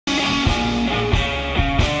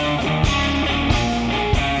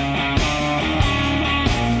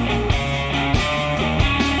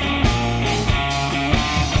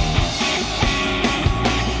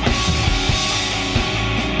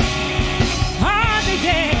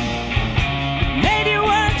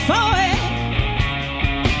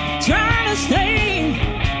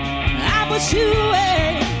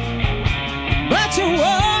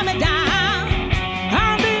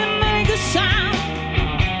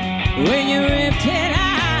when you ripped it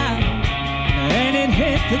out and it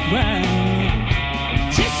hit the ground.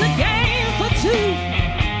 Just a game for two.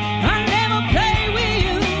 I never play with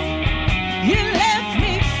you. You left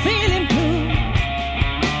me feeling blue.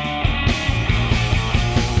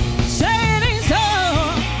 Say it ain't so.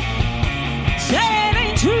 Say it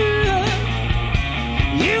ain't true.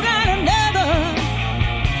 You got another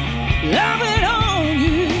loving on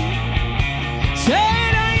you. Say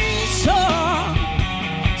it ain't so.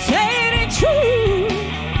 Say it ain't true.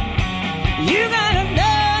 You got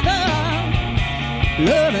another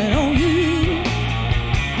loving on you.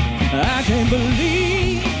 I can't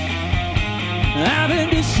believe I've been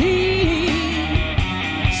deceived.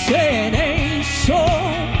 Say it ain't so.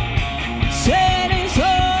 Say it ain't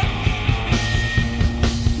so.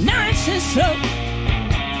 Nice and slow.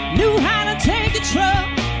 Knew how to take the trouble.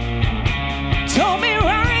 Told me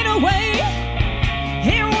right away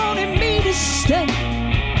he wanted me to stay.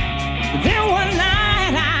 Then one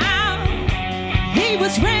night out, he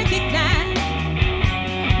was recognized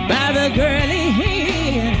by the girl he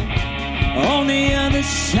hid on the other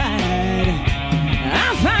side.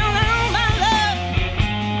 I found out my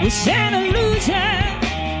love was an illusion.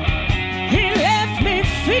 He left me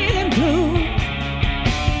feeling blue.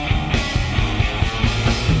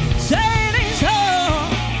 Say it ain't so.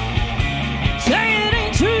 Say it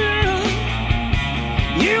ain't true.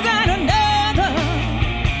 You got another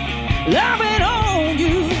loving on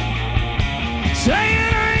you. Say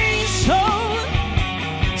it ain't so.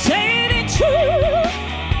 Say it ain't true.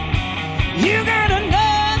 You got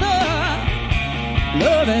another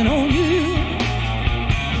loving on you.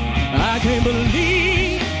 I can't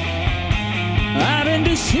believe I've been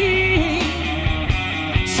deceived.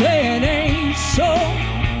 Say it ain't so.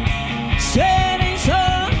 Say it ain't so.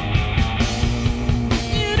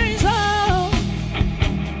 It ain't so.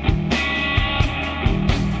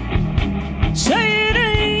 Say it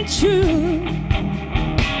ain't true.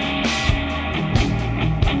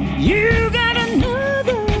 You got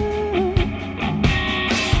another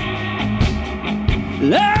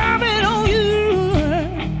loving on you.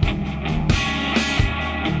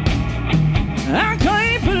 I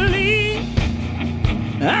can't believe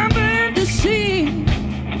I've been deceived.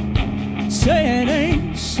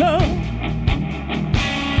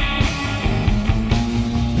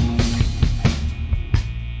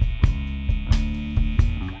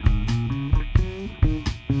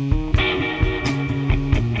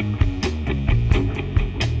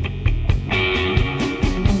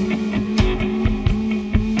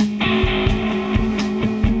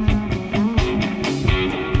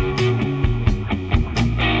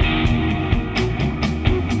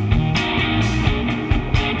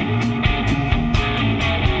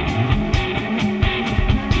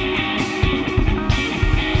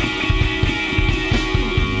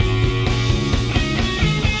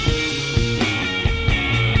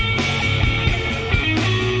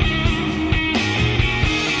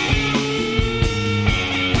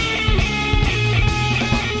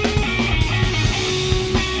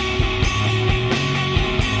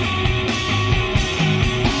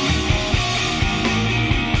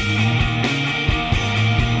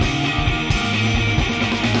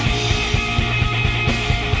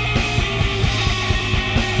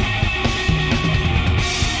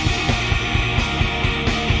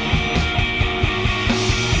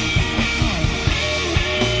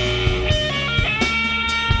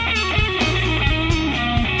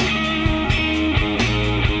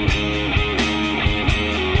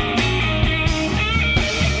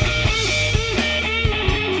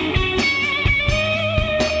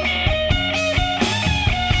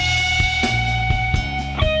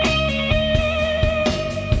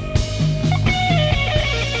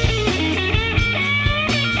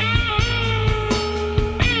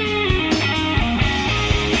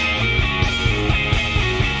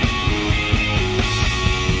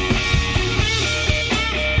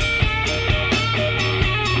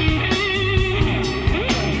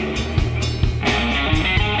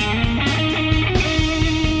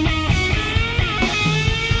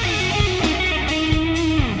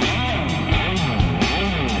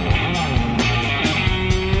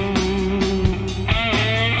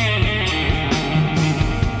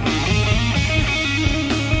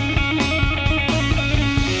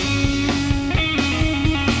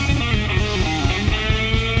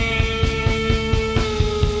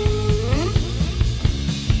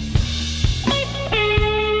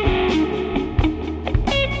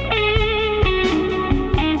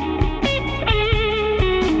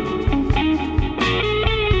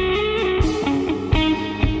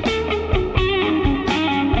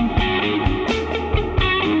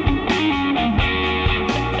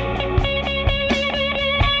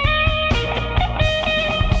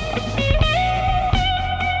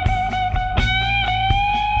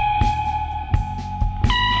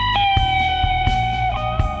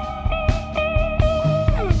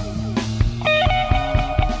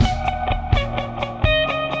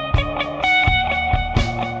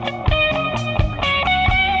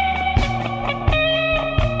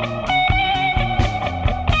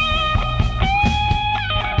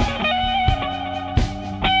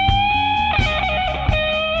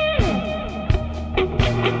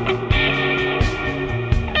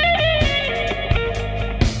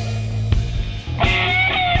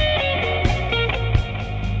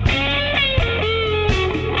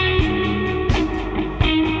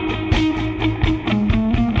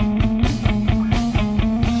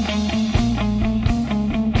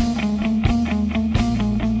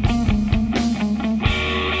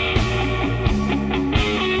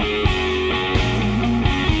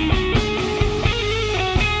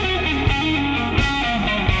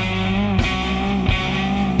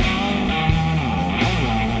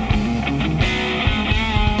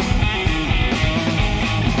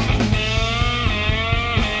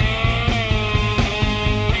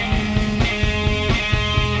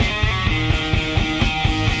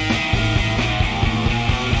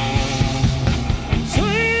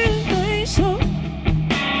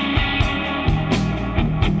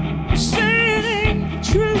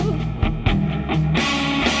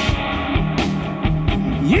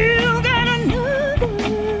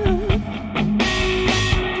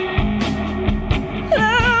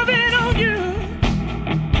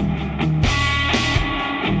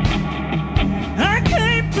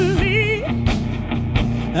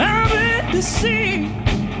 to see.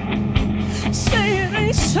 Say it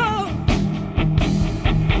ain't so.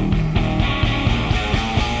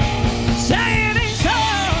 Say it ain't so.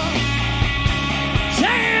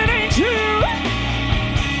 Say it ain't true.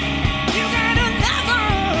 You got another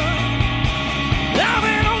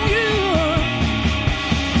loving on you.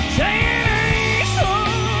 Say it ain't so.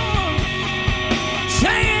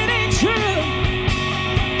 Say it ain't true.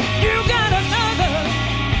 You got another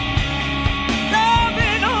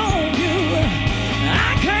loving on you.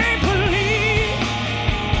 I can't believe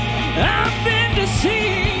I've been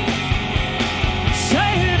deceived.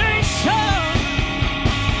 Say it ain't so.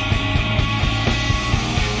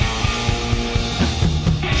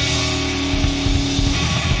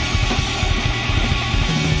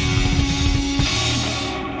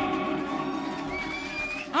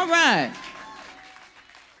 All right.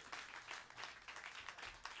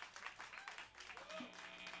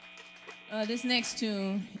 This next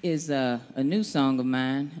tune is a new song of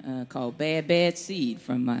mine called Bad Bad Seed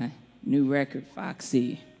from my new record,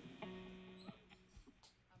 Foxy.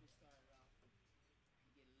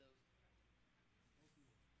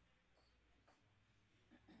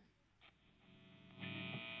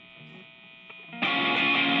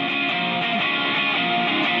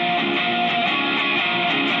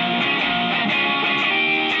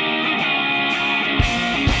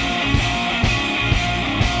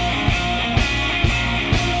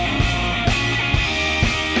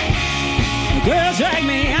 Girls drag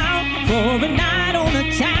me out for a night on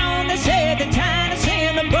the town. They said they're tired of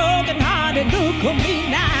seeing the broken hearted. Look at me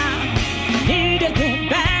now. I need to get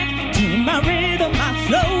back to my rhythm, my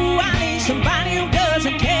flow. I need somebody who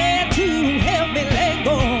doesn't care to help me let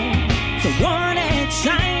go. So one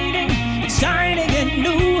exciting and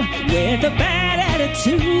new, with a bad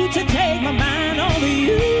attitude to take my mind over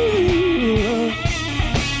you.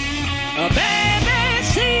 A bad, bad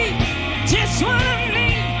seed, just what I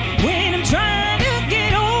need when I'm trying to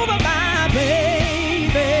get over my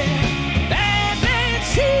baby. Bad, bad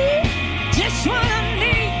seed, just what I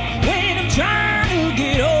need when I'm trying to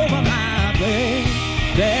get over my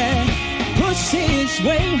baby. Pushed his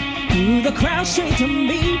way through the crowd straight to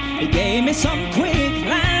me. He gave me some quick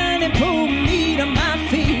line and pulled me to my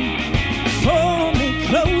feet. Pulled me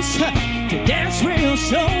closer to dance real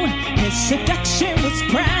slow. His seduction was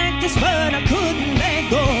practice, but I couldn't let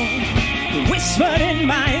go. He whispered in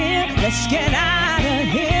my ear, let's get out of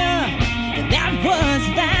here. And that was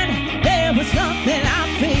that, there was nothing I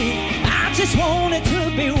feared. I just wanted to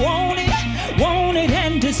be wanted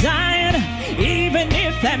and desired, even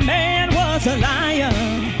if that man was a liar.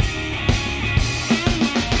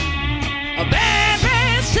 A bad,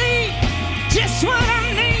 bad seed, just what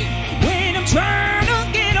I need when I'm trying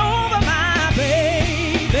to get over my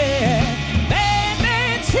baby. Bad,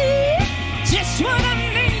 bad seed, just what I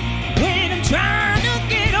need when I'm trying to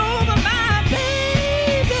get over my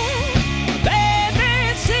baby. Bad,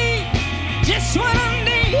 bad seed, just what I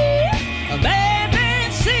need. A bad,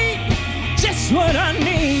 bad seed, just what I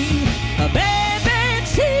need. A bad, bad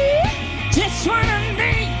seed, just what I need.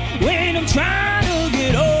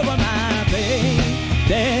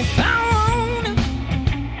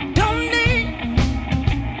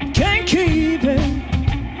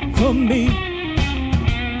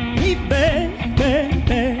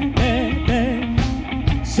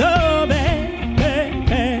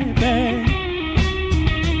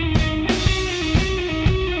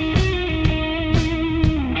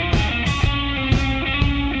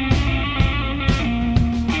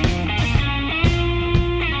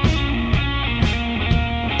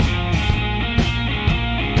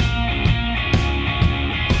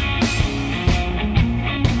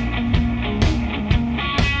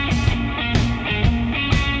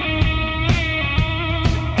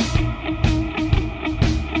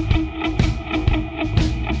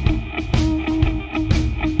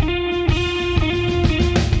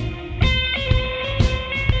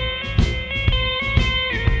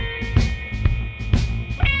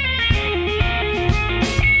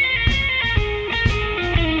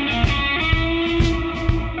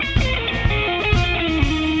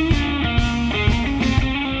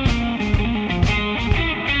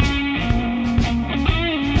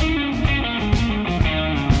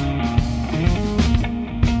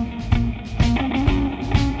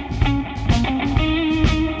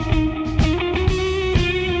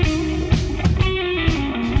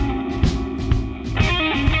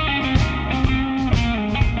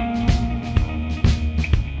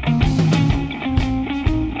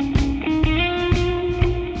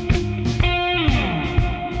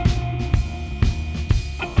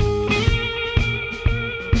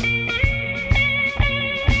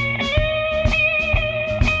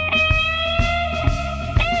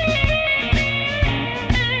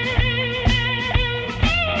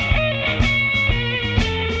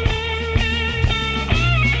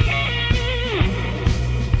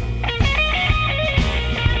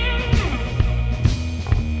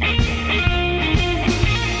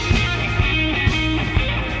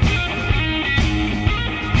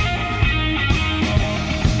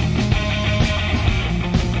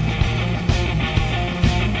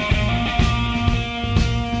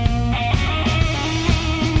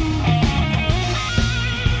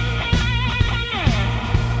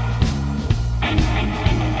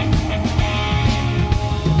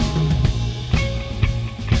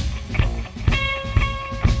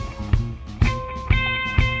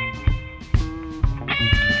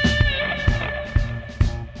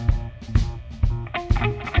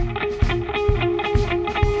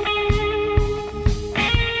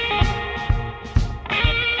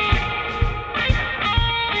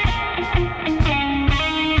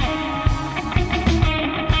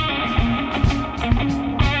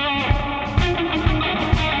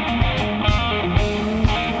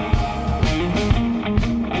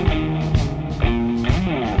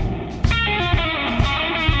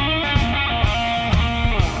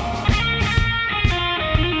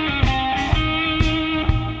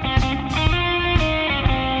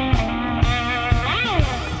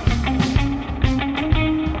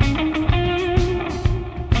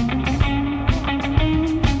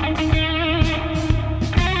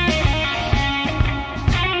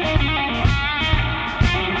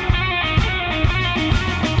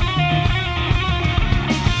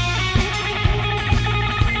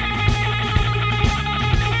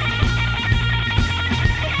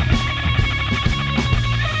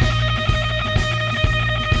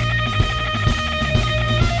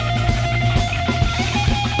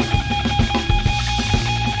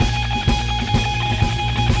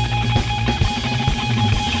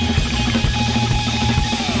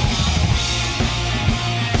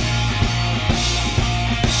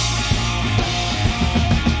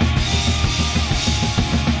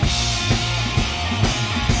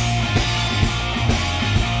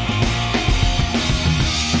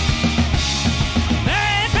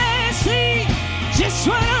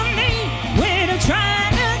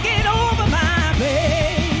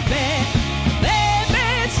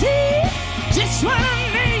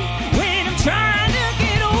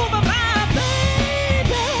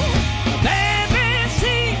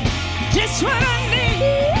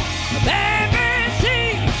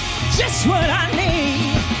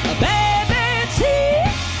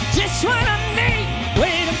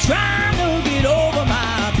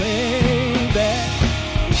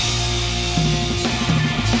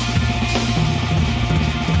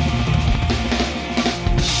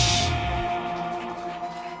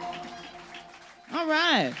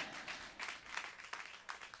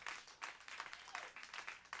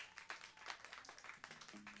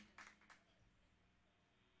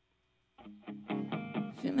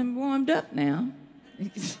 warmed up now.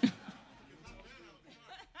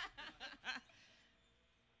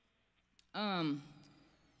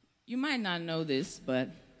 You might not know this, but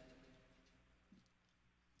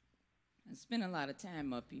I spent a lot of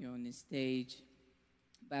time up here on this stage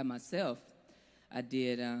by myself. I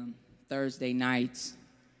did Thursday nights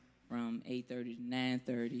from 8:30 to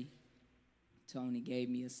 9:30. Tony gave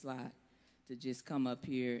me a slot to just come up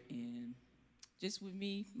here and just with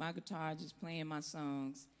me, my guitar, just playing my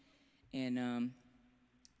songs. And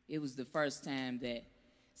it was the first time that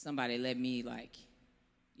somebody let me, like,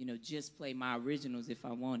 you know, just play my originals if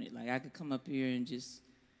I wanted. Like, I could come up here and just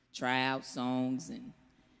try out songs and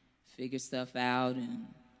figure stuff out.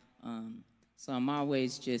 And so I'm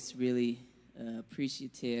always just really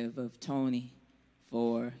appreciative of Tony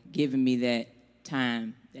for giving me that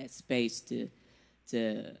time, that space to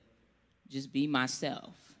just be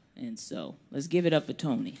myself. And so let's give it up for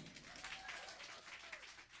Tony.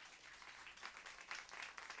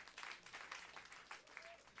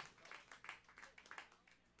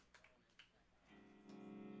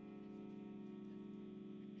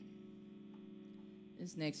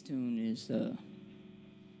 This next tune is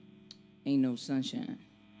Ain't No Sunshine.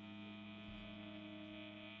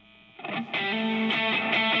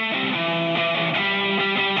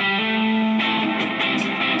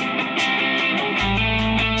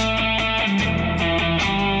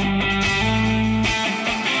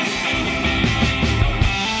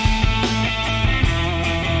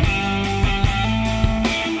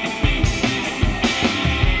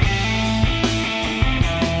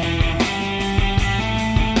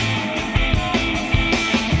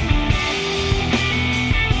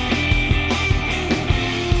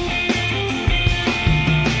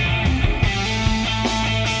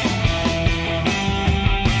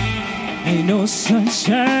 Ain't no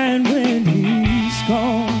sunshine when he's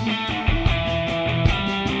gone.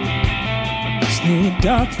 It's the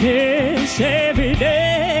darkness every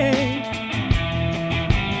day.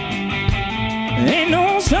 Ain't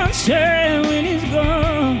no sunshine when he's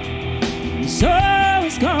gone. So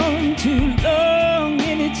he's gone too long.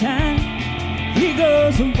 Anytime he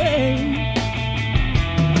goes away,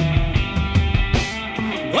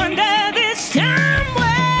 wonder this time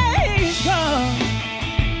where he's gone.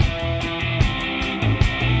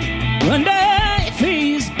 Wonder if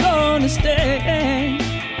he's gonna stay.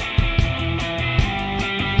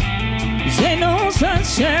 'Cause ain't no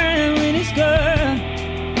sunshine when he's gone.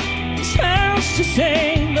 His house just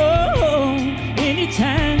ain't no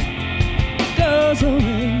anytime it goes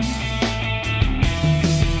away.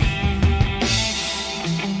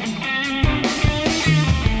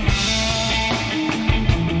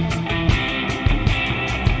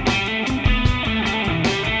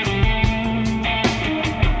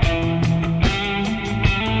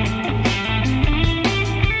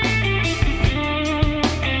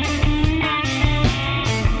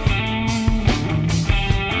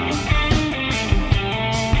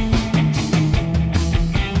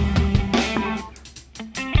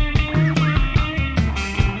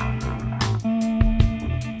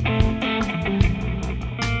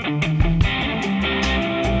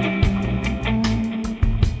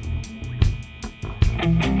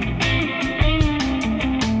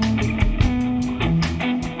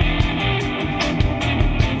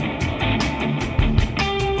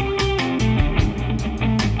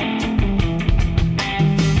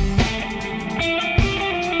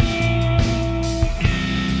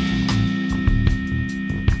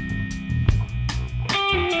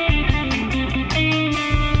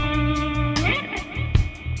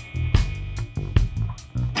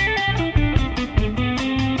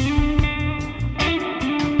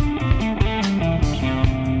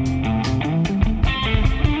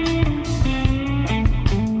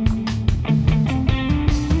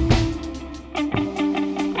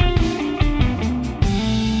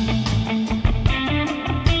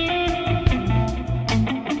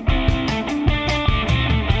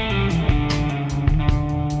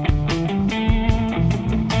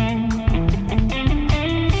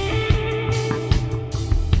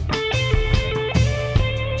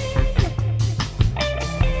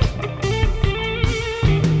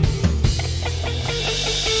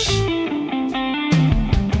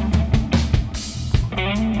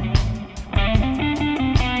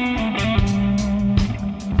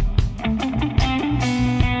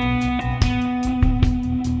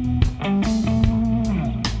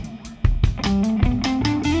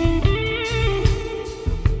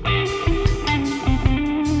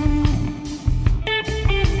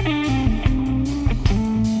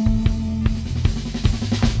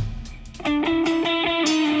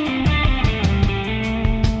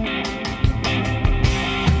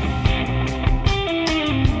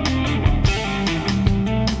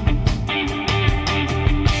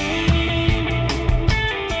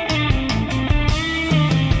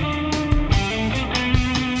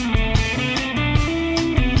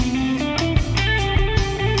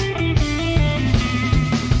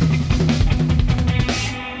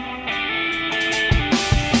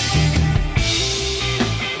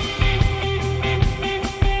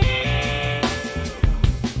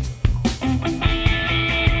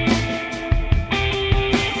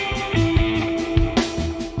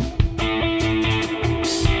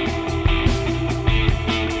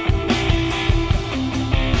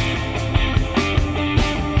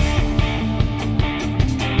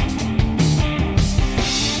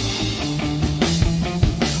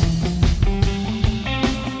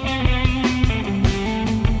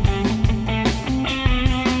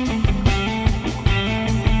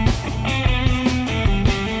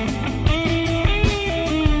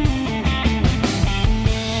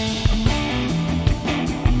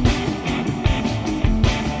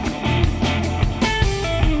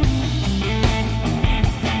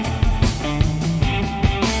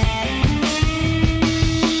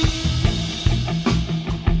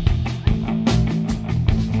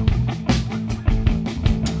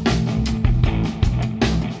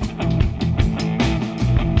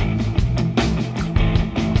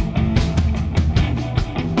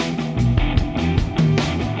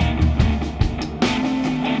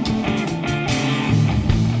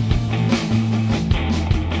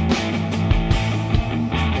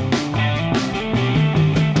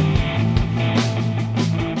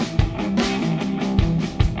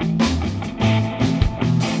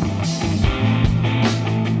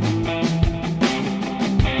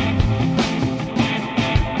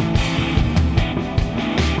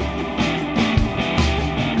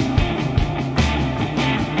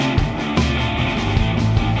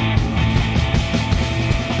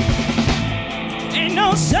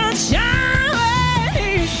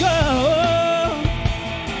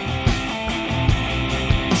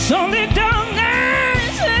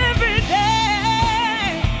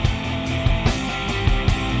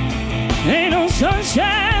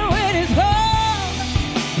 sunshine when it's gone.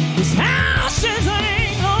 This house just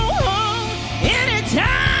ain't no home.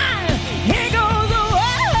 Anytime he goes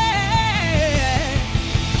away.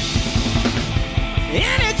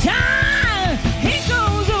 Anytime he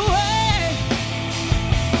goes away.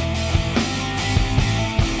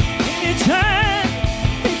 Anytime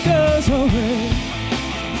he goes away.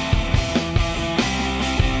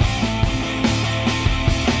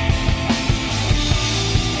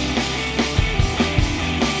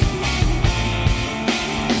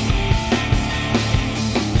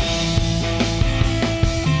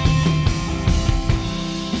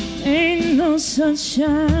 Ain't no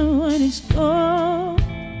sunshine when it's gone.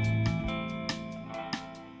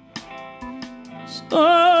 It's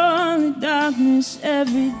only darkness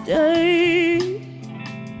every day.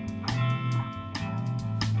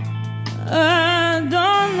 I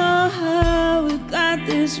don't know how we got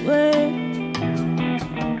this way.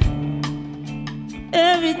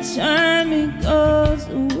 Every time it goes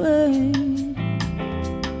away.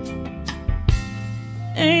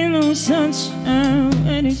 Ain't no sunshine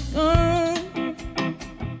when it's gone.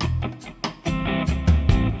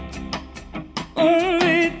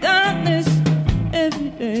 Only darkness every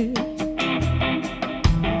day.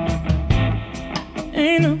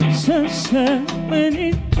 Ain't no sunshine when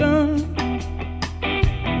it's gone.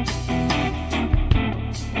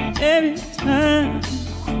 Every time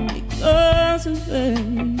it goes away.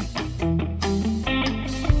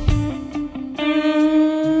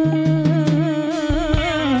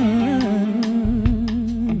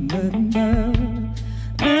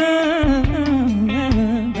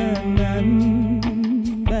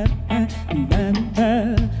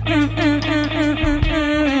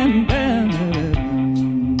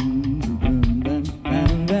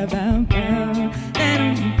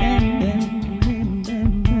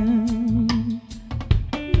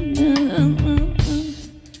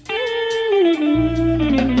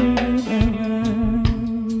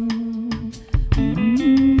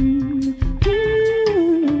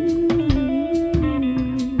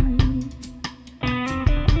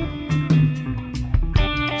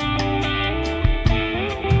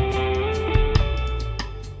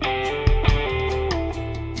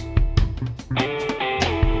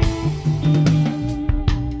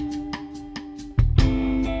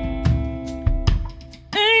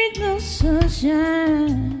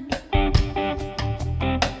 Sunshine.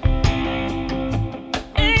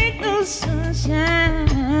 Ain't no sunshine.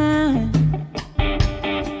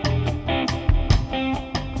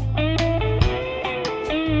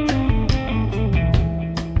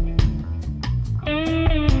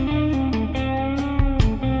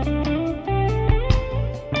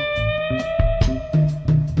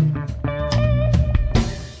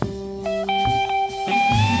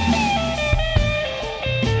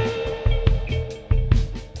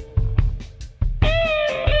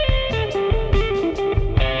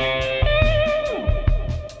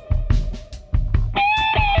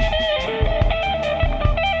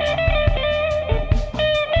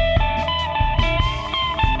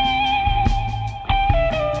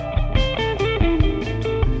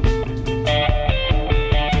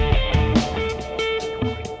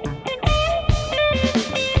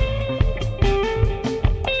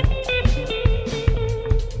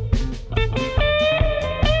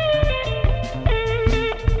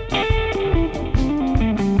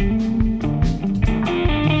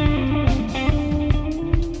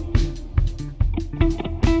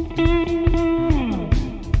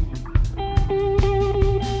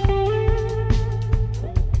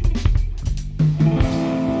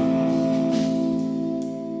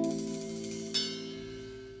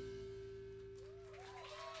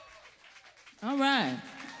 All right.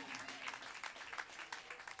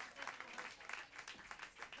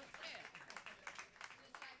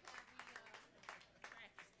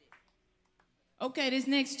 Okay, this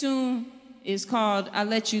next tune is called I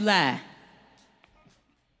Let You Lie.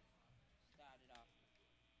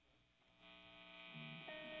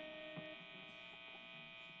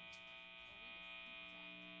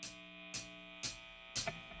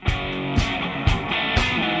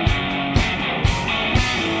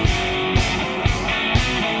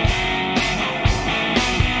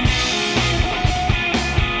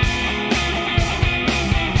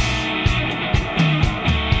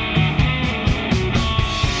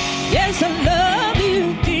 Yes, I love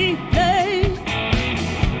you deeply.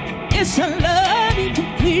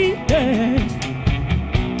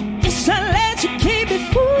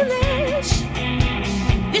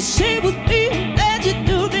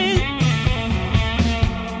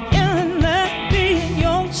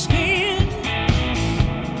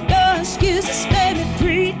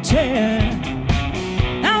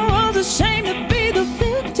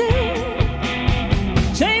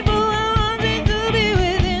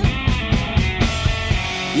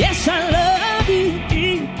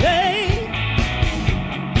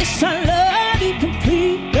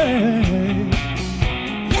 bird.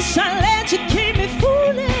 Yes, I let you keep me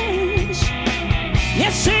foolish.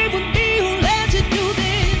 Yes, it would be who let you do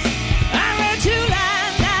this. I let you lie,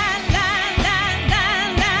 lie, lie, lie, lie,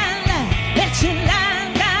 lie, lie. Let you lie,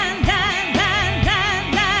 lie, lie, lie, lie,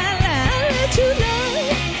 lie, lie. I let you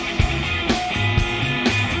lie.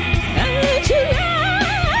 I let you lie.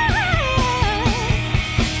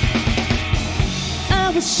 I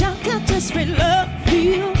was shocked how desperate love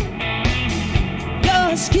feels. Your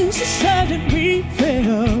excuses suddenly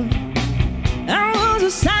failed. I was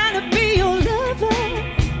assigned to be your lover,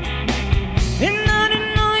 and I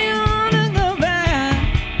didn't know you wanna go back.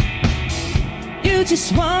 You just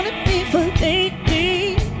wanted me for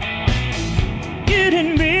dating. You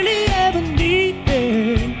didn't really ever need me.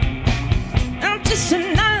 I'm just a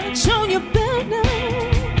notch on your belt now.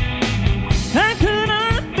 How could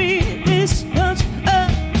I be this much of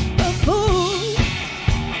a fool?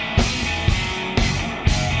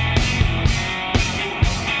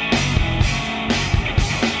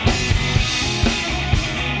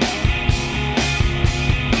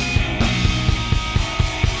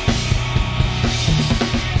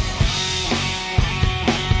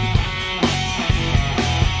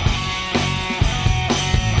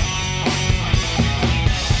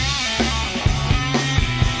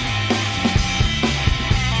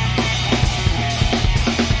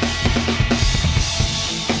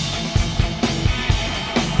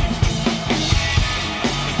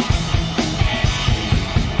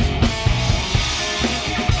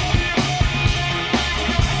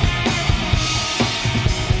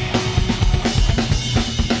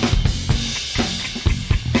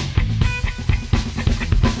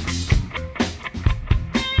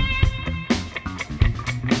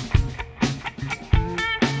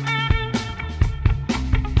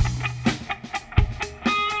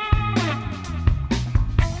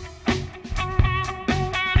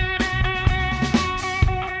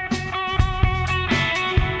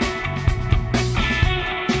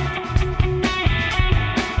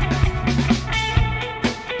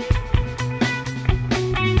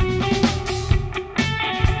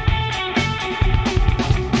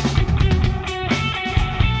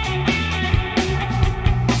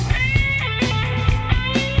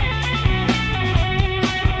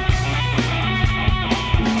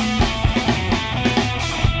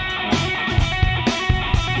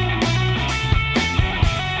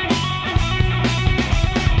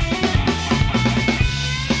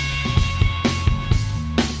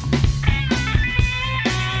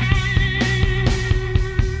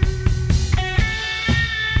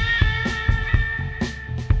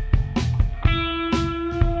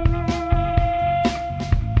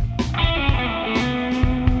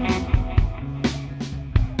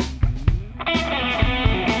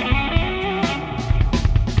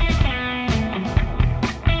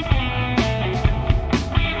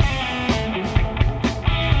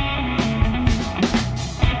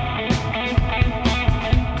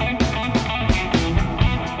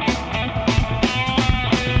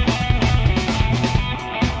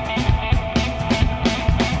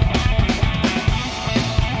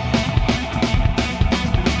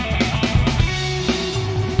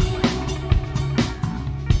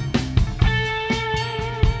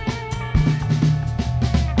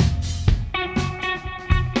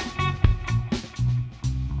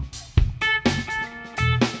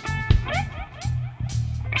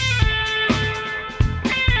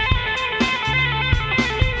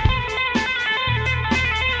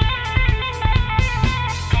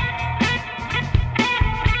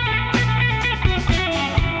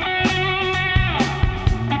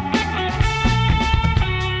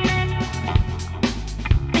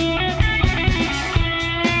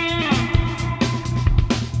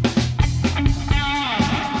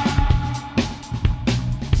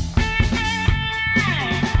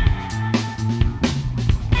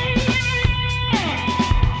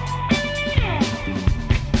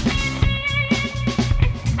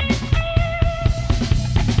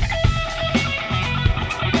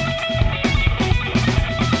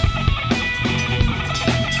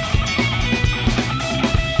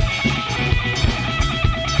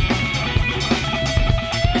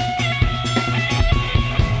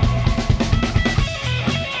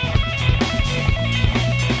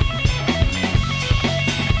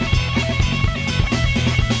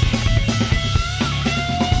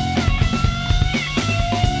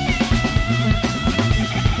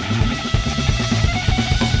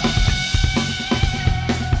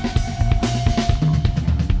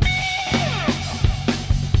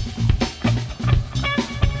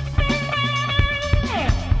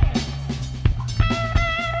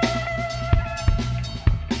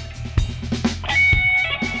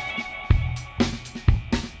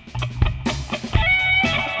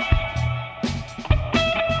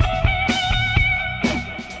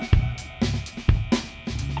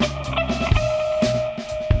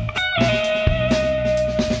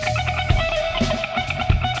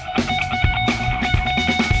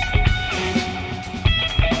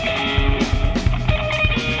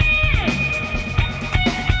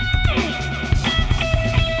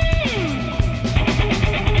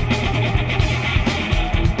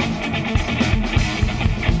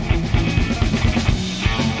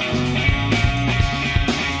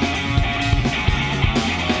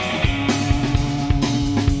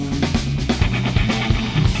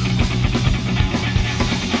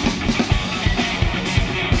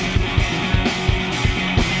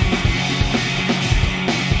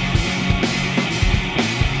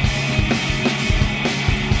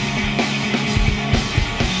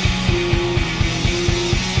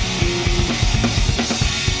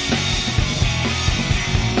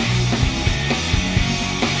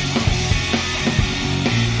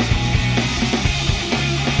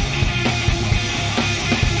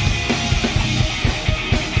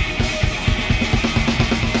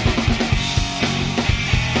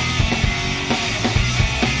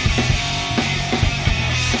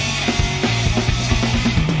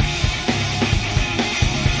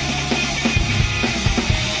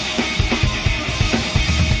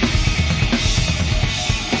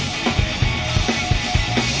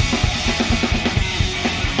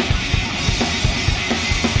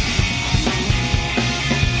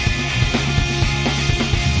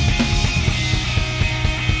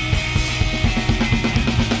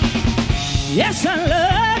 Yes, I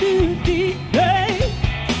love you deeply.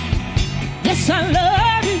 Yes, I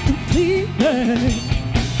love you completely.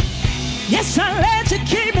 Yes, I let you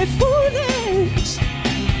keep me foolish.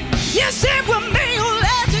 Yes, it was me who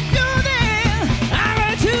let you do this. I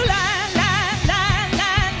heard you lie, lie, lie,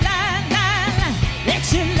 lie, lie, lie, lie. Let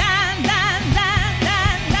you lie, lie, lie,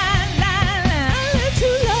 lie, lie, lie, lie. I let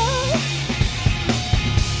you lie.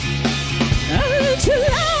 I let you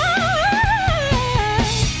lie.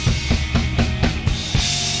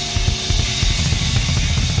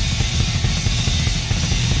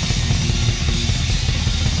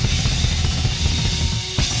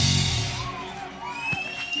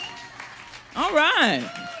 All right.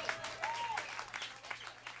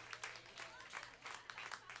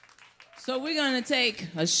 So we're going to take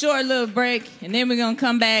a short little break, and then we're going to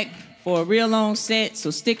come back for a real long set,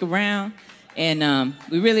 so stick around. And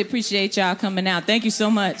we really appreciate y'all coming out. Thank you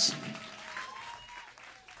so much.